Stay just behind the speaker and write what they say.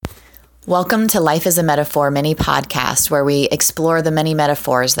Welcome to Life is a Metaphor mini podcast, where we explore the many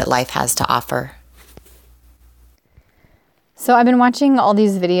metaphors that life has to offer. So I've been watching all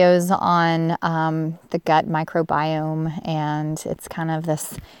these videos on the gut microbiome, and it's kind of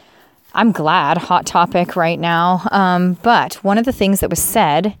this, I'm glad, hot topic right now. But one of the things that was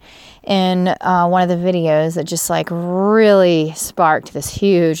said in one of the videos that just really sparked this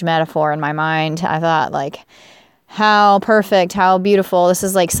huge metaphor in my mind. I thought how perfect, how beautiful. This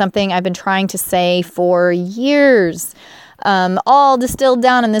is something I've been trying to say for years, all distilled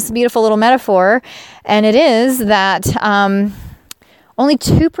down in this beautiful little metaphor. And it is that only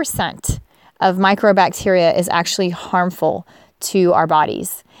 2% of microbacteria is actually harmful to our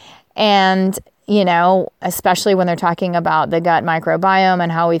bodies. And, especially when they're talking about the gut microbiome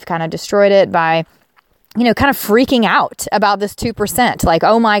and how we've kind of destroyed it by kind of freaking out about this 2%.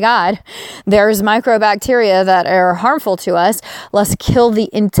 Oh my God, there's microbacteria that are harmful to us. Let's kill the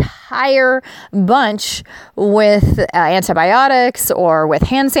entire bunch with antibiotics or with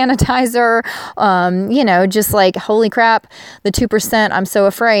hand sanitizer. Holy crap, the 2%, I'm so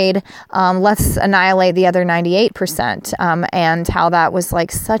afraid. Let's annihilate the other 98%. And how that was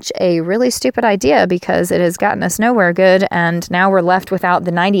such a really stupid idea, because it has gotten us nowhere good. And now we're left without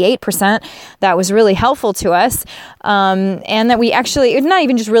the 98% that was really helpful to us, and that we actually, it's not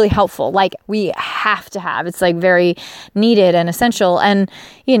even just really helpful, we have to have. It's very needed and essential. And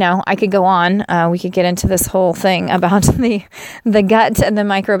I could go on. We could get into this whole thing about the gut and the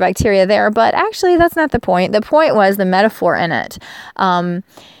microbacteria there, but actually that's not the point. The point was the metaphor in it.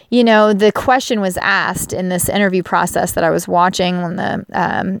 The question was asked in this interview process that I was watching when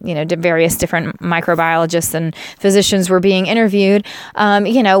the various different microbiologists and physicians were being interviewed.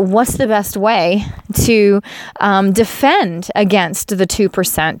 What's the best way to defend against the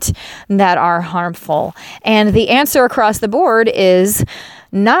 2% that are harmful? And the answer across the board is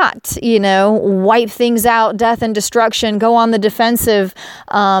not, wipe things out, death and destruction, go on the defensive,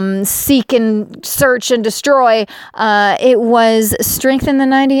 seek and search and destroy. It was strengthen the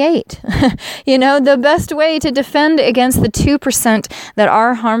 98. The best way to defend against the 2% that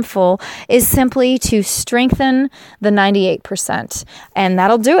are harmful is simply to strengthen the 98%. And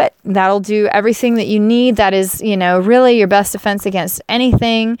that'll do it. That'll do everything that you need. That is, really your best defense against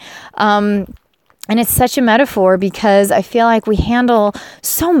anything. And it's such a metaphor, because I feel like we handle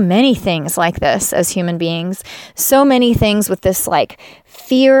so many things like this as human beings, so many things with this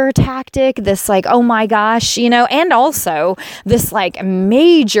fear tactic, this oh my gosh, and also this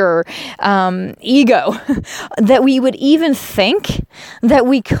major ego that we would even think that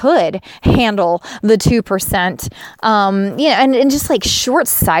we could handle the 2%. And just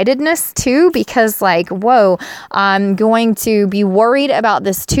short-sightedness too, because whoa, I'm going to be worried about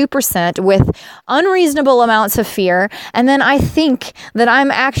this 2% with unreasonable amounts of fear, and then I think that I'm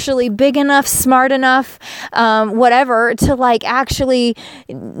actually big enough, smart enough, whatever, to actually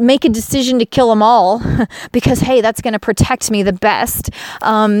make a decision to kill them all because, hey, that's going to protect me the best,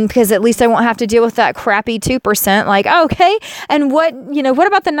 because at least I won't have to deal with that crappy 2%. Okay, and what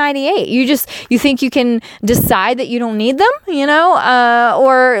about the 98? You think you can decide that you don't need them,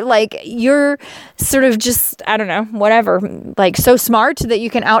 or you're sort of just, I don't know, whatever, so smart that you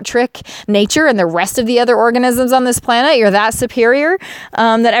can out-trick nature and the rest of the other organisms on this planet. You're that superior,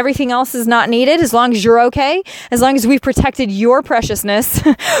 that everything else is not needed, as long as you're okay, as long as we've protected your preciousness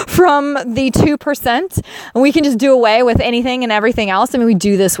from the 2%. And we can just do away with anything and everything else. I mean, we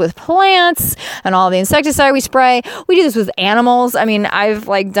do this with plants and all the insecticide we spray. We do this with animals. I mean, I've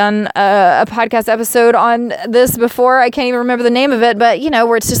done a podcast episode on this before. I can't even remember the name of it, but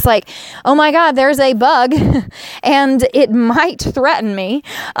where it's just oh my God, there's a bug and it might threaten me.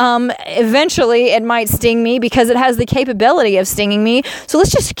 Eventually it might sting me because it has the capability of stinging me. So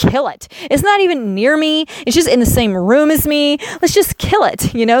let's just kill it. It's not even near me. It's just in the same room as me. Let's just kill it,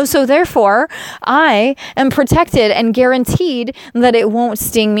 So therefore I am protected and guaranteed that it won't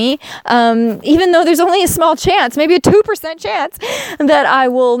sting me. Even though there's only a small chance, maybe a 2% chance that I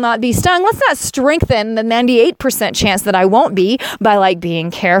will not be stung. Let's not strengthen the 98% chance that I won't be by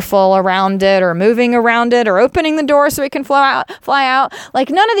being careful around it or moving around it or opening the door so it can fly out.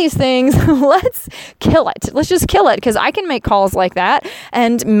 None of these things. Let's kill it. Let's just kill it, because I can make calls like that.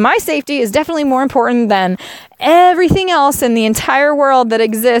 And my safety is definitely more important than everything else in the entire world that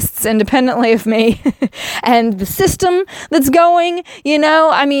exists independently of me and the system that's going,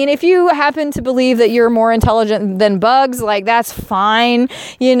 I mean, if you happen to believe that you're more intelligent than bugs, like that's fine.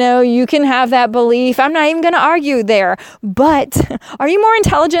 You can have that belief. I'm not even going to argue there, but are you more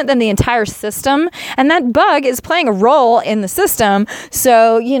intelligent than the entire system? And that bug is playing a role in the system.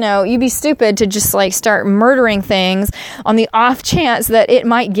 So, you'd be stupid to just like start murdering things on the off chance that it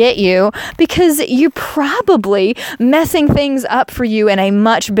might get you, because you're probably messing things up for you in a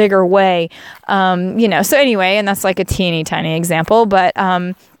much bigger way. So anyway, and that's like a teeny tiny example, but,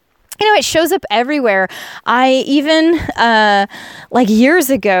 it shows up everywhere. I even, like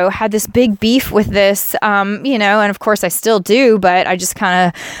years ago, had this big beef with this, and of course I still do, but I just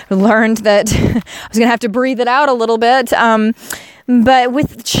kind of learned that I was going to have to breathe it out a little bit. But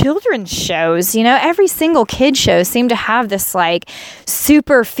with children's shows, every single kid show seemed to have this like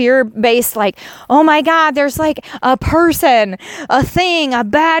super fear-based, like, oh my God, there's like a person, a thing, a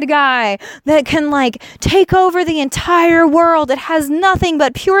bad guy that can like take over the entire world. It has nothing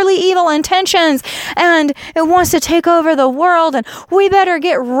but purely evil intentions and it wants to take over the world and we better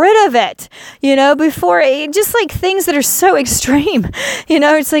get rid of it, before it, just like things that are so extreme,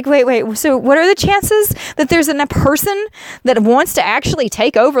 it's like, wait, so what are the chances that there's a person that wants to actually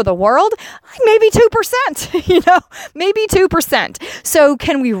take over the world? Like maybe 2%, maybe 2%. So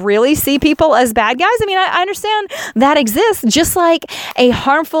can we really see people as bad guys? I mean, I understand that exists, just like a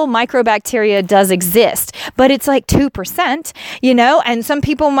harmful microbacteria does exist, but it's like 2%, and some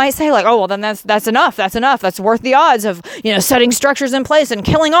people might say like, oh, well, then that's enough. That's worth the odds of, setting structures in place and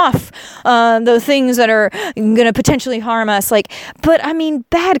killing off the things that are going to potentially harm us. Like, but I mean,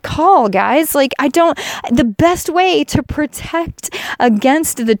 bad call, guys. Like, the best way to protect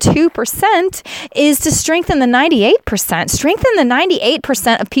against the 2% is to strengthen the 98%. Strengthen the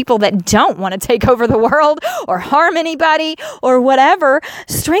 98% of people that don't want to take over the world or harm anybody or whatever.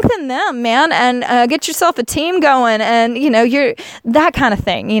 Strengthen them, man, and get yourself a team going, and you're that kind of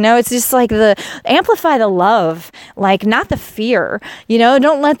thing. It's just like amplify the love, like not the fear.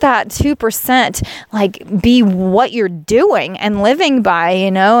 Don't let that 2% like be what you're doing and living by.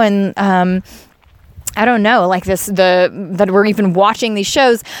 And I don't know, like that we're even watching these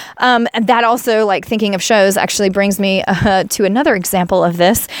shows. And that also, like thinking of shows, actually brings me to another example of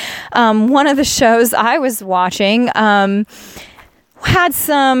this. One of the shows I was watching had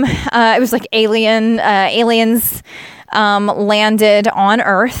some, it was like aliens landed on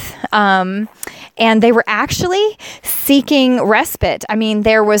Earth. And they were actually seeking respite. I mean,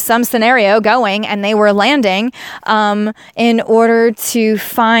 there was some scenario going and they were landing in order to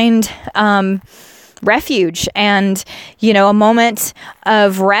find refuge and, a moment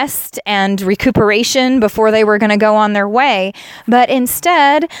of rest and recuperation before they were going to go on their way. But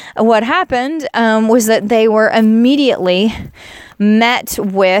instead, what happened was that they were immediately met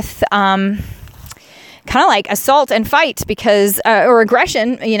with kind of like assault and fight or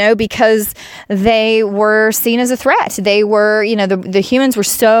aggression, because they were seen as a threat. They were, the humans were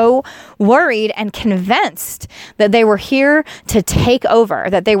so worried and convinced that they were here to take over,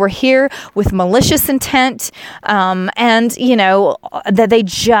 that they were here with malicious intent, and, that they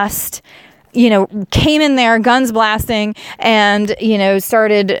just, came in there, guns blasting, and,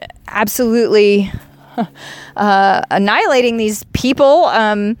 started absolutely annihilating these people.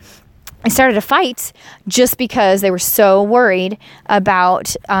 I started a fight just because they were so worried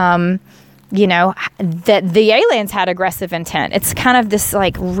about, that the aliens had aggressive intent. It's kind of this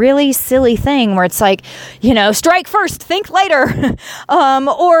like really silly thing where it's like, strike first, think later,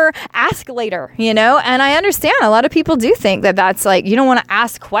 or ask later, and I understand a lot of people do think that that's like, you don't want to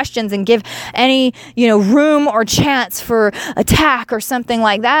ask questions and give any, room or chance for attack or something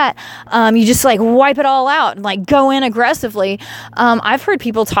like that. You just like wipe it all out and like go in aggressively. I've heard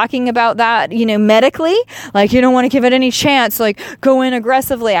people talking about that, medically, like you don't want to give it any chance, like go in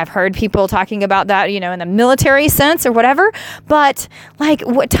aggressively. I've heard people talking about that, in the military sense or whatever. But like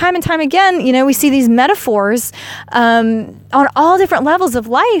time and time again, we see these metaphors on all different levels of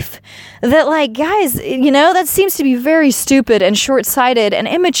life that like, guys, that seems to be very stupid and short-sighted and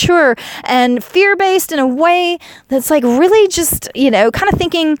immature and fear-based in a way that's like really just, kind of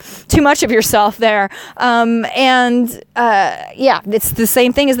thinking too much of yourself there. It's the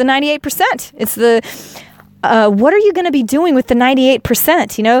same thing as the 98%. It's what are you going to be doing with the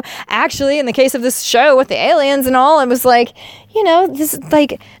 98%? Actually, in the case of this show with the aliens and all, it was like, this is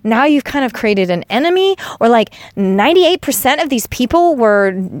like, now you've kind of created an enemy, or like 98% of these people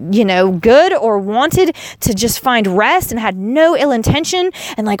were, good or wanted to just find rest and had no ill intention,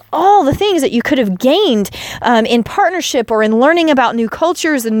 and like all the things that you could have gained in partnership or in learning about new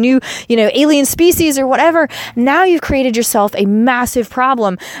cultures and new, alien species or whatever. Now you've created yourself a massive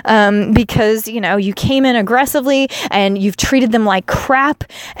problem because, you came in aggressively and you've treated them like crap,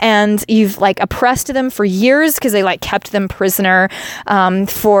 and you've like oppressed them for years because they like kept them prisoner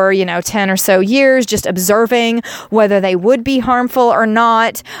for 10 or so years, just observing whether they would be harmful or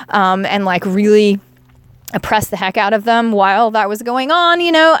not, and like really oppress the heck out of them while that was going on,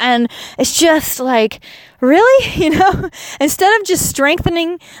 and it's just like, really, instead of just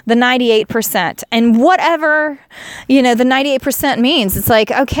strengthening the 98% and whatever, the 98% means, it's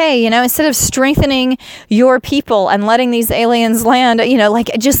like, okay, instead of strengthening your people and letting these aliens land, like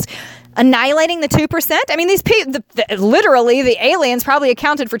just annihilating the 2%. I mean, these people, literally, the aliens probably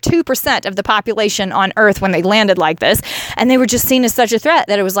accounted for 2% of the population on Earth when they landed like this, and they were just seen as such a threat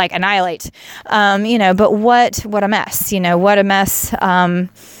that it was like annihilate. But what a mess. What a mess.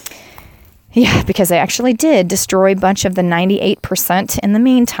 Yeah, because they actually did destroy a bunch of the 98% in the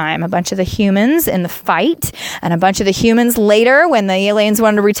meantime, a bunch of the humans in the fight, and a bunch of the humans later when the aliens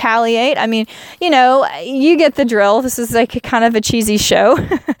wanted to retaliate. I mean, you get the drill. This is like kind of a cheesy show.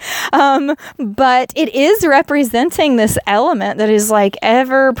 But it is representing this element that is like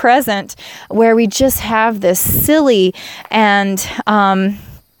ever present, where we just have this silly and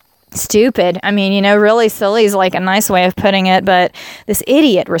stupid. I mean, really silly is like a nice way of putting it, but this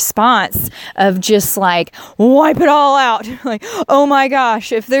idiot response of just like, wipe it all out. Like, oh my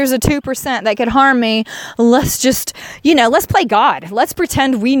gosh, if there's a 2% that could harm me, let's just, let's play God. Let's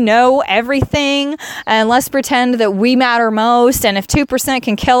pretend we know everything, and let's pretend that we matter most. And if 2%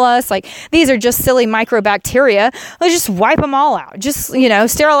 can kill us, like, these are just silly microbacteria, let's just wipe them all out. Just,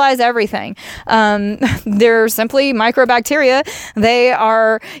 sterilize everything. They're simply microbacteria. They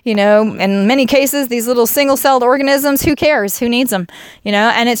are, in many cases, these little single-celled organisms, who cares? Who needs them?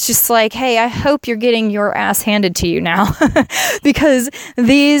 And it's just like, hey, I hope you're getting your ass handed to you now because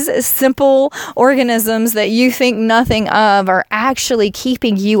these simple organisms that you think nothing of are actually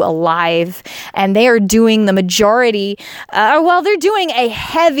keeping you alive, and they are doing the majority, they're doing a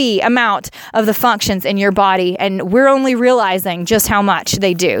heavy amount of the functions in your body, and we're only realizing just how much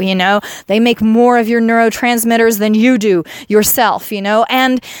they do, They make more of your neurotransmitters than you do yourself,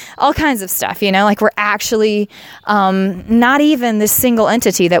 and all kinds of stuff, like we're actually not even this single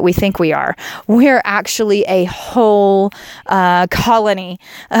entity that we think we are. We're actually a whole colony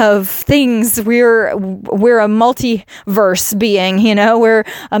of things. We're a multiverse being, we're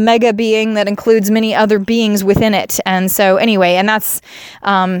a mega being that includes many other beings within it. And so anyway, and that's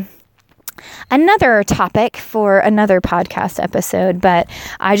another topic for another podcast episode, but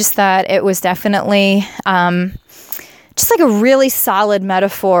I just thought it was definitely just like a really solid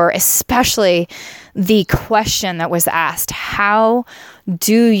metaphor, especially the question that was asked. What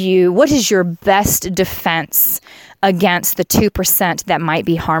is your best defense against the 2% that might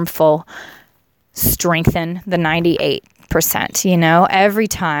be harmful? Strengthen the 98%, every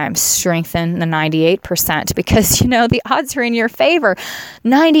time strengthen the 98%, because, the odds are in your favor.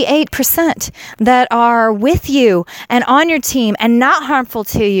 98% that are with you and on your team and not harmful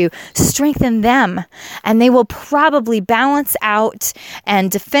to you, strengthen them, and they will probably balance out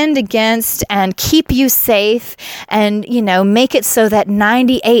and defend against and keep you safe, and, make it so that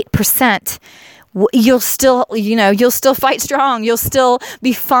 98%, you'll still fight strong. You'll still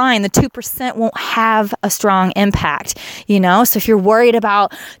be fine. The 2% won't have a strong impact, So if you're worried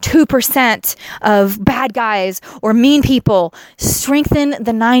about 2% of bad guys or mean people, strengthen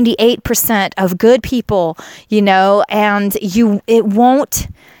the 98% of good people, and it won't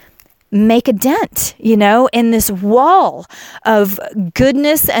make a dent, in this wall of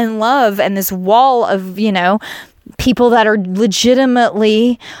goodness and love, and this wall of, people that are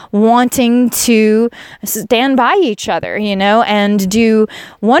legitimately wanting to stand by each other, and do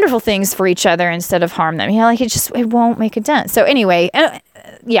wonderful things for each other instead of harm them. It won't make a dent. So anyway,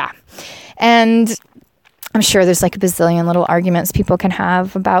 yeah. And I'm sure there's like a bazillion little arguments people can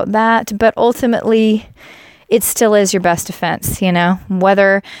have about that, but ultimately it still is your best defense,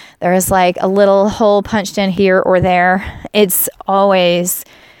 whether there is like a little hole punched in here or there, it's always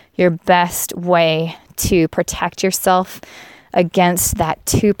your best way to protect yourself against that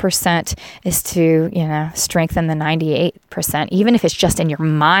 2% is to, strengthen the 98%, even if it's just in your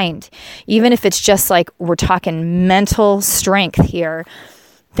mind, even if it's just like, we're talking mental strength here.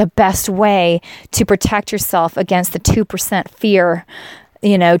 The best way to protect yourself against the 2% fear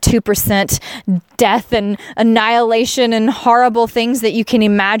 2% death and annihilation and horrible things that you can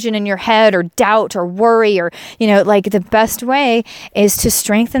imagine in your head, or doubt or worry, or, like the best way is to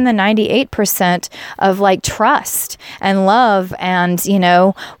strengthen the 98% of like trust and love, and,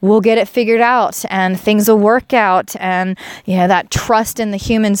 we'll get it figured out and things will work out. And, that trust in the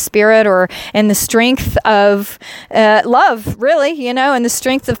human spirit, or in the strength of love, really, and the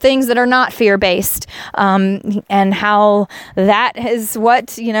strength of things that are not fear-based, and how that is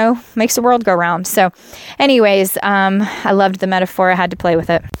what, makes the world go round. So anyways, I loved the metaphor. I had to play with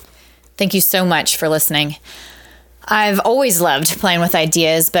it. Thank you so much for listening. I've always loved playing with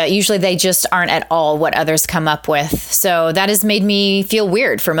ideas, but usually they just aren't at all what others come up with. So that has made me feel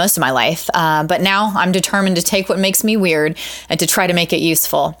weird for most of my life. But now I'm determined to take what makes me weird and to try to make it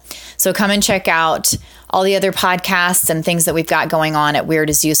useful. So come and check out all the other podcasts and things that we've got going on at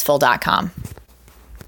weirdisuseful.com.